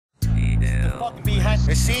fucking behind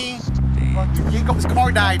the scene. You go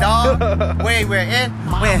smart die, dog. Wait, we're in.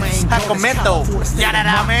 We're in Sacramento. Yeah,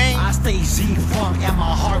 that man.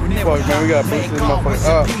 Fuck, man, we gotta push this motherfucker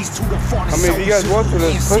up. I mean, if you guys want to,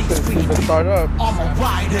 let's push it. Let's start up.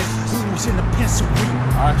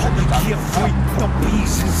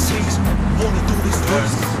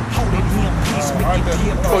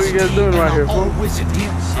 What are you guys doing right here, fool?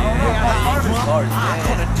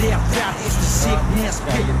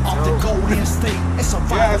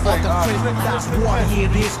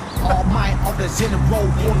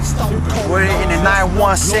 We're in the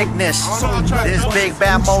 9-1 sickness. This big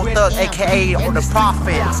bad Mo Thug, aka on the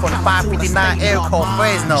Prophet, for the 559 Air Code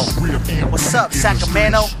Fresno. What's up,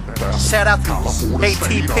 Sacramento? Shout out to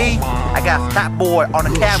ATP. I got Fat Boy on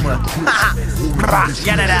the camera.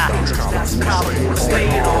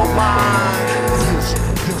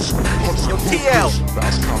 Yo, TL,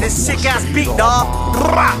 this sick ass beat, dog.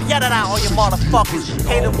 Yada all you motherfuckers.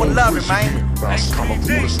 Hate it with love it, man. That's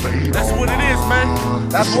what it is, man.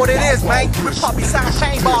 That's what it is, man. We poppy side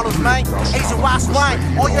chain bottles, man. Asian Ross wine.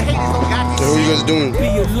 All your haters don't got this. So what you guys doing? Be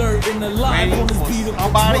alert and alive on this beautiful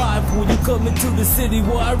drive when you come into the city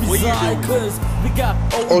where I reside. Cause we got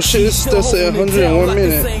oh shit, this still say 101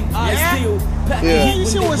 minutes. Yeah. You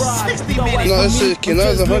said it was 60 minutes. No, this is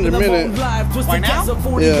Kenaz 100 minutes. Right now?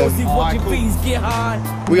 Yeah.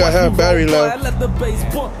 We got half battery left.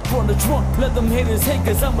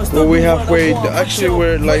 Well, we halfway. Actually,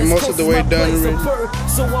 we're like most of the way done.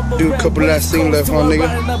 Do a couple last things left, huh, nigga?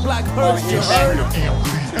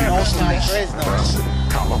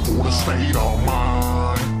 California state of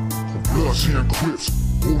mind. Bloods and Crips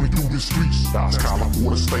rolling through the streets. That's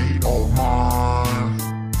California state of mind.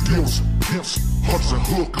 Deals, pimps, hunters and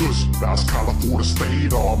hookers. That's California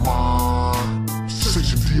state of mind.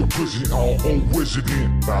 Section D prison, all on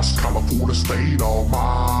resident. That's California state of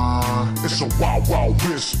mind. It's a wild, wild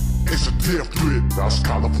west. It's a death threat. That's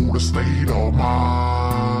California state of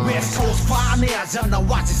mind. West Coast finance, and I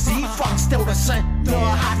watch the sea from still the same. The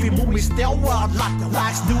happy movie still world like the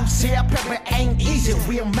last news here. Paper ain't easy.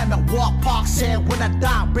 We remember walk park said when I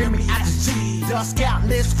die, bring me at the sea. The scout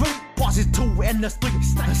list free. Bosses two in the street,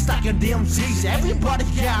 stacking them G's. Everybody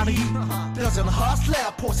gotta eat. There's a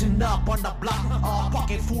hustler posting up on the block.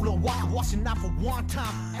 Pocket full of water, washing out for one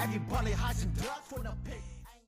time. Everybody hides and drugs for the pig.